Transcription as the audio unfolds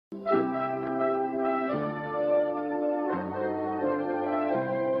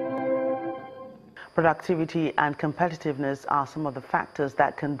Productivity and competitiveness are some of the factors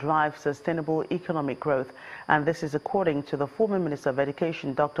that can drive sustainable economic growth, and this is according to the former Minister of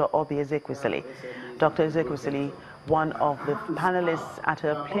Education, Dr. Ezekwesili. Dr. Ezekwesili, one of the panelists at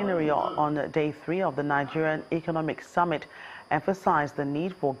a plenary on day 3 of the Nigerian Economic Summit, emphasized the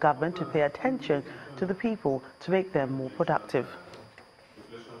need for government to pay attention to the people to make them more productive.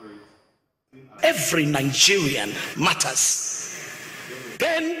 Every Nigerian matters.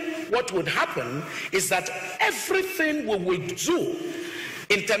 Then what would happen is that everything we would do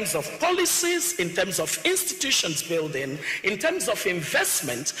in terms of policies, in terms of institutions building, in terms of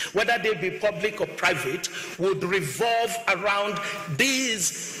investment, whether they be public or private, would revolve around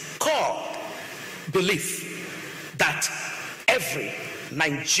this core belief that every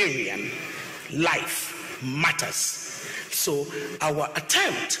Nigerian life matters. So our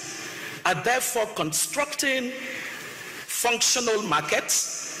attempt at therefore constructing functional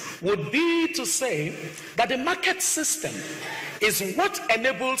markets would be to say that the market system is what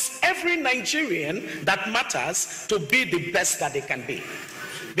enables every Nigerian that matters to be the best that they can be,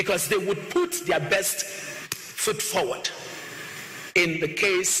 because they would put their best foot forward in the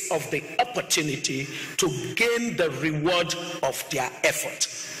case of the opportunity to gain the reward of their effort.